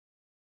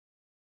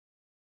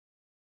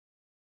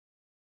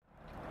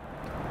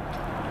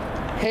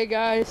Hey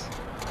guys,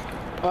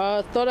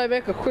 thought I'd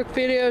make a quick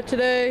video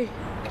today.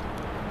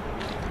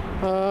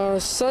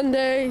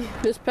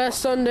 This past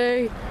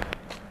Sunday,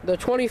 the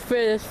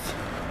 25th,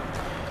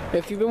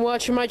 if you've been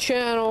watching my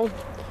channel,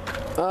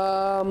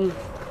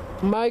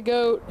 my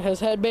goat has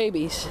had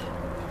babies.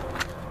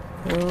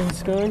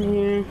 Let's go in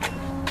here.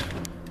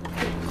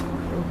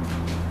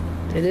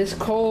 It is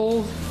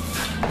cold,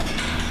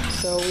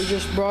 so we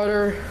just brought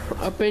her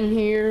up in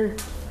here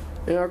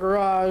in our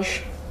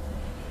garage.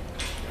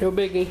 No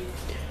biggie.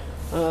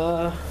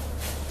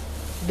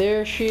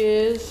 There she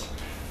is.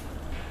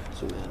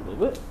 Zoom out a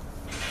little bit.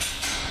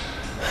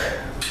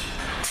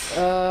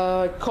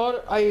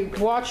 I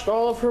watched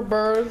all of her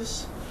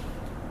births.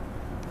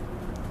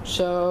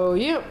 So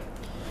yeah,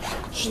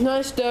 she's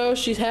nice doe.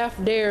 She's half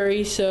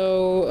dairy,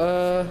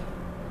 so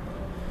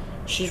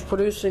she's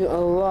producing a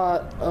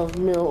lot of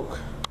milk.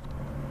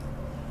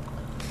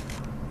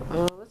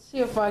 Let's see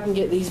if I can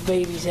get these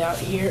babies out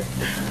here.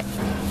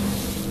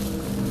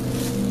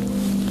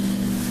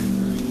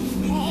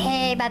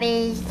 Hey,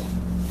 Bubby.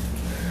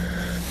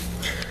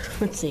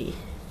 Let's see.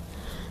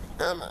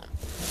 Come on.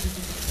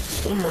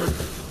 Come on.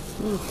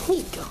 Here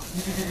you go.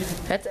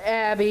 That's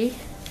Abby.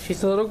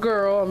 She's a little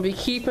girl. I'm gonna be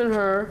keeping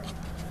her,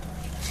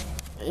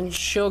 and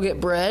she'll get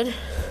bred.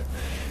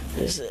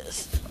 What is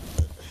this?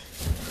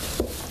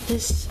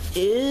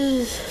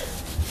 He's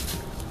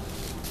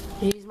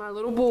my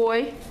little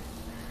boy.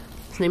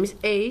 His name is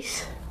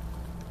Ace.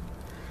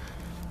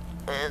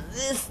 And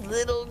this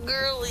little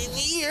girl in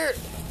here.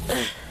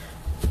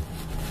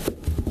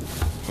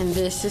 And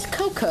this is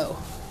Coco.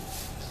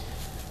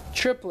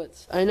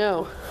 Triplets, I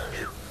know.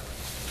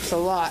 It's a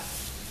lot.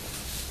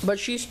 But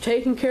she's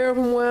taking care of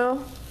them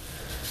well.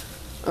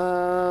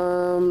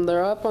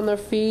 They're up on their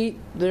feet.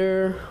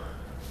 They're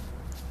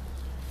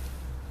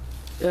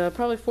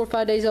probably 4 or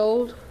 5 days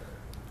old.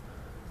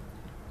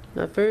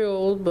 Not very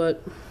old,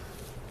 but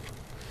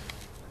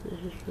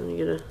I'm just trying to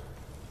get a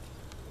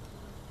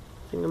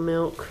thing of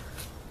milk.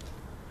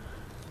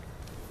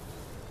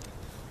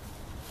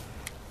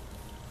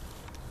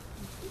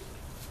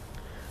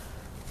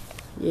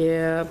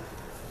 Yeah,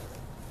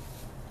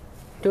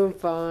 doing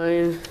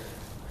fine.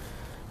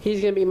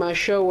 He's gonna be my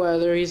show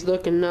weather. He's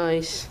looking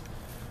nice.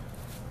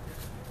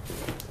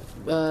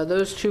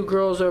 Those two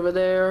girls over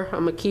there,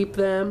 I'm gonna keep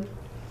them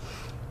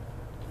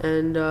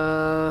and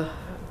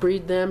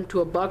breed them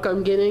to a buck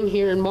I'm getting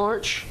here in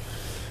March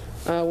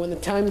when the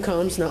time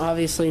comes. Now,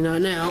 obviously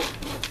not now,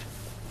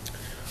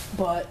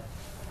 but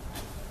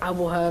I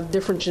will have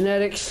different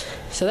genetics,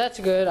 so that's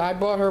good. I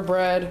bought her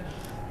bred,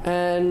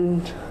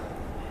 and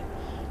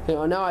you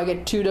know, now I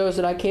get 2 does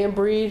that I can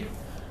breed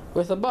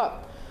with a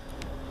buck.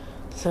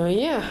 So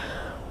yeah,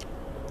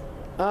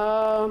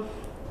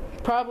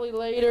 probably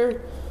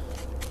later,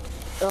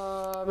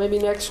 maybe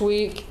next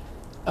week,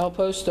 I'll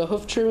post a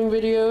hoof trimming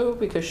video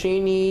because she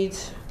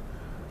needs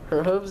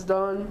her hooves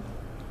done.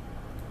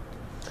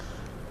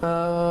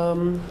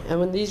 And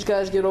when these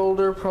guys get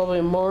older, probably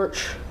in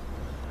March,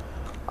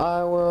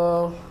 I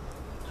will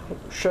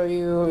show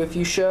you, if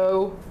you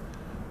show,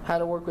 how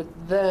to work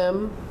with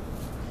them.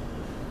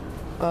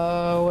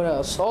 What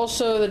else?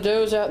 Also, the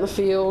does out in the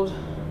field,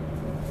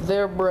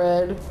 they're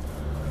bred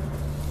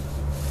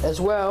as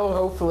well,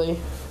 hopefully.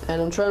 And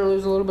I'm trying to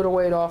lose a little bit of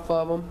weight off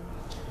of them,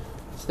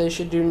 so they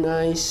should do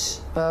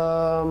nice.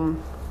 Cut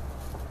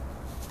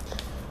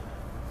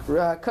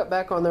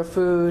back on their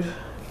food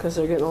because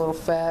they're getting a little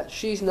fat.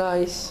 She's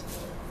nice.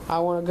 I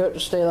want a goat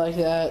to stay like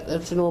that.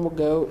 That's a normal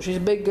goat. She's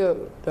a big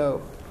goat,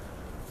 though.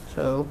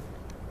 So,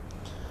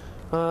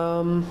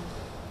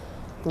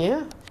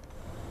 yeah.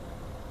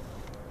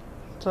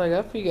 That's all I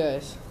got for you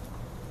guys.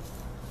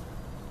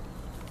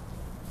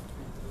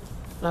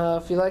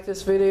 If you like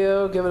this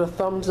video, give it a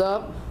thumbs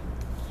up.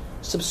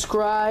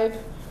 Subscribe.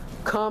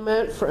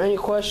 Comment for any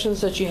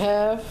questions that you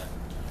have.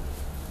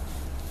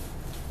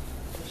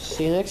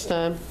 See you next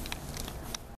time.